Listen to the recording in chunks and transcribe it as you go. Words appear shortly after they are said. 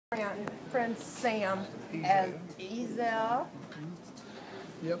friend Sam as Ezell.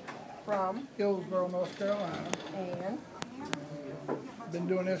 Yep. From Hillsboro, North Carolina. And been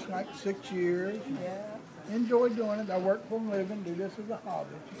doing this like 6 years. Yeah. Enjoy doing it. I work for a living, do this as a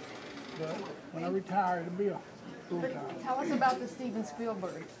hobby. But when I retire, it'll be a full-time. Tell us about the Steven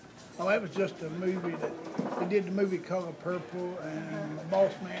Spielberg. Oh, that was just a movie that they did the movie Color Purple, and my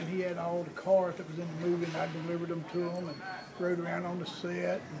boss man, he had all the cars that was in the movie, and I delivered them to him and rode around on the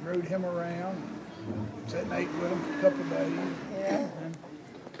set and rode him around and sat and ate with him for a couple of days. Yeah.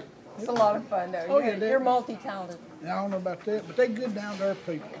 It's a lot of fun, though. You're multi-talented. I don't know about that, but they're good down-to-earth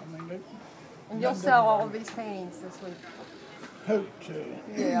people. I mean, and you'll sell all of these paintings this week. Hope to.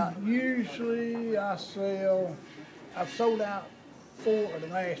 Yeah. Usually I've sold out 4 of the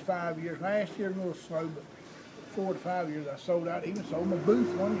last 5 years. Last year was a little slow, but 4 to 5 years I sold out. Even sold my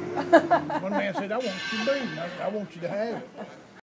booth one year. One man said, "I want your booth." I want you to have it.